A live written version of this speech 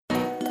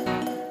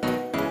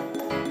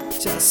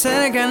Se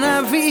acerca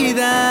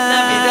Navidad,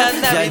 Navidad,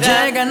 ya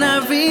Navidad. llega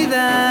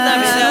Navidad,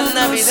 Navidad,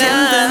 Navidad.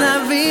 siente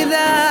Navidad,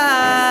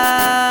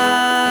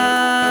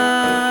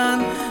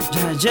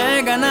 ya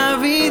llega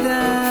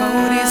Navidad.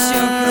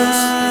 Fauricio, Cruz.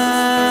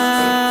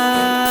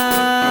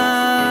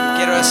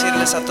 Quiero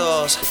decirles a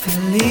todos: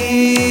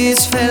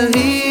 Feliz,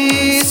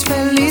 feliz,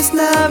 feliz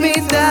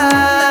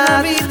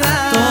Navidad,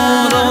 a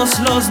todos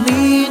los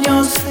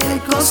niños de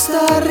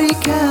Costa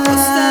Rica.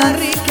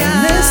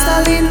 En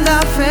esta linda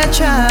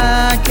fecha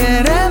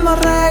queremos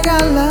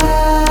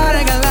regalar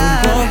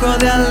un poco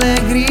de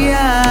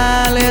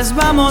alegría, les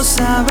vamos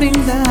a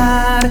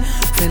brindar.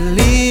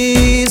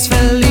 Feliz,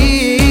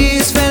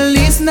 feliz,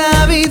 feliz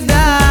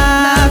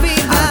Navidad,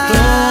 a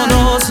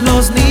todos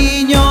los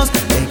niños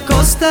de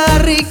Costa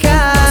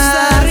Rica.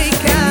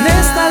 En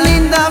esta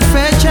linda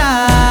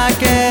fecha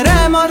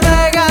queremos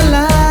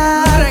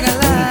regalar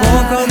un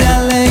poco de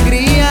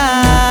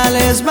alegría,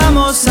 les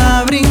vamos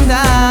a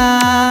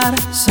brindar.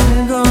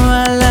 Salgo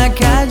a la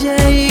calle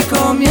y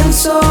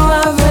comienzo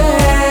a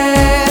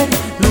ver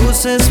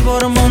luces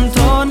por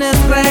montones,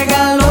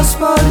 regalos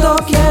por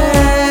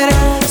doquier.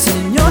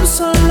 Señor,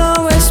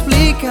 solo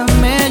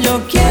explícame,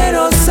 yo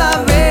quiero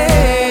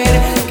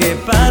saber qué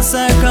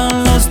pasa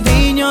con los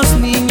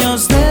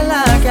niños de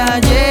la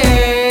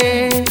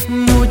calle.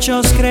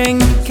 Muchos creen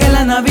que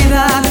la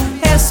Navidad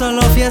es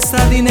solo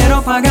fiesta,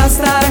 dinero para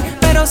gastar,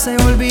 pero se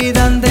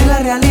olvidan de la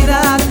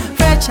realidad.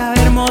 Fecha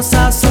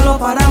hermosa solo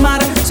para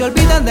amar, se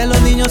olvidan de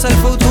los niños, el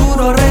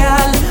futuro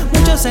real.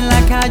 Muchos en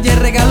la calle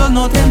regalos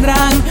no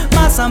tendrán,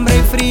 más hambre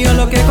y frío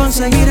lo que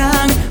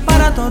conseguirán.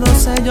 Para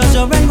todos ellos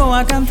yo vengo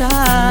a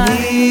cantar.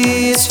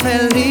 Feliz,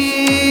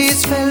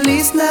 feliz,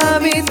 feliz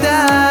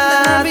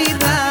Navidad,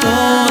 a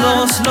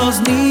todos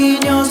los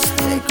niños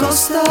de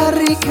Costa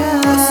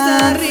Rica.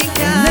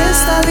 En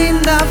esta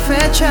linda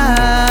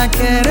fecha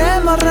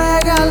queremos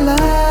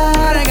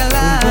regalar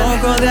un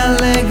poco de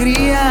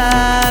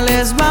alegría,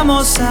 les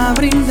vamos a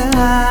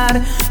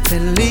brindar.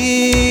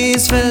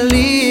 Feliz,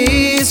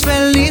 feliz,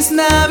 feliz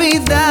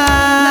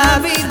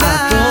Navidad,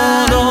 a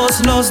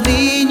todos los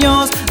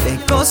niños de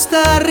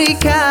Costa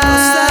Rica.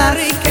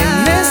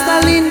 En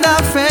esta linda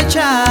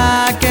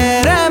fecha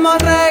queremos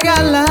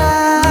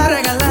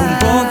regalar un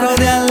poco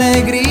de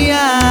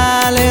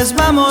alegría, les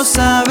vamos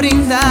a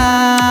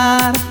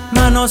brindar.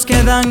 Manos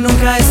que dan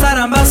nunca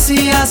estarán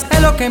vacías, es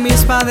lo que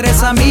mis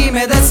padres a mí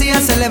me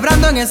decían.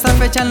 Celebrando en esta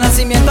fecha el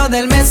nacimiento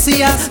del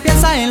Mesías.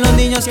 Piensa en los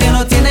niños que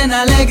no tienen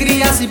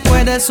alegría, si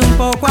puedes un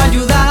poco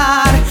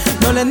ayudar,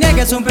 no les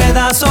niegues un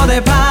pedazo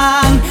de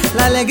pan.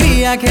 La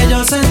alegría que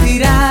ellos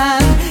sentirán,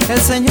 el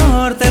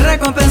Señor te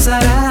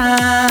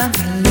recompensará.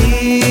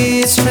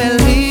 Feliz,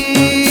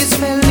 feliz,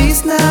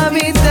 feliz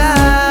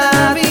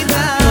Navidad,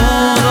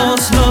 a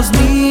todos los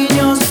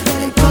niños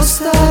de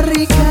Costa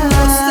Rica.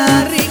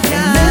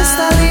 En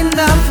esta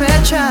linda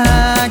fecha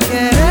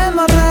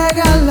queremos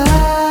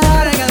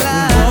regalar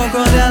un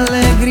poco de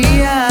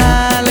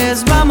alegría,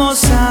 les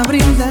vamos a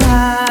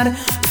brindar.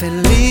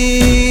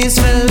 Feliz,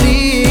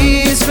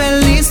 feliz,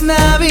 feliz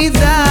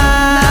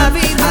Navidad,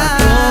 a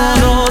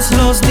todos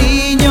los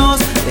niños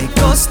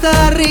de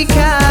Costa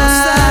Rica.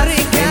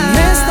 En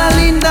esta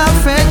linda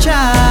fecha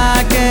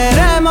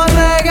queremos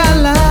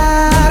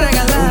regalar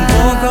un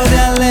poco de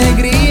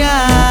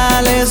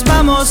alegría, les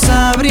vamos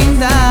a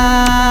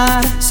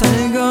brindar.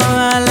 Salgo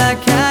a la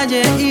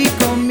calle y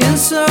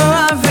comienzo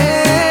a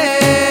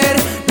ver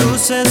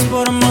luces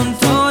por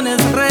montones,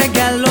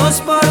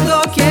 regalos por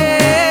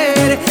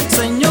doquier.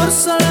 Señor,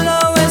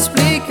 solo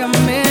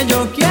explícame,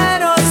 yo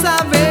quiero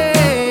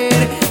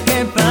saber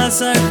qué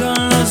pasa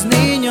con los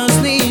niños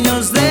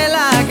de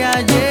la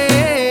calle.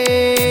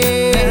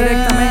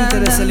 directamente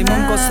desde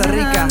Limón, Costa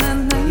Rica,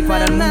 y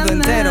para el mundo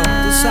entero,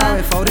 tú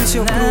sabes,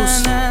 Fauricio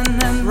Cruz,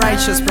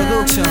 Righteous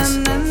Productions,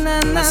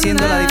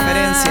 haciendo la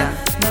diferencia.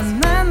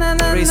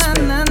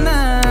 Respect.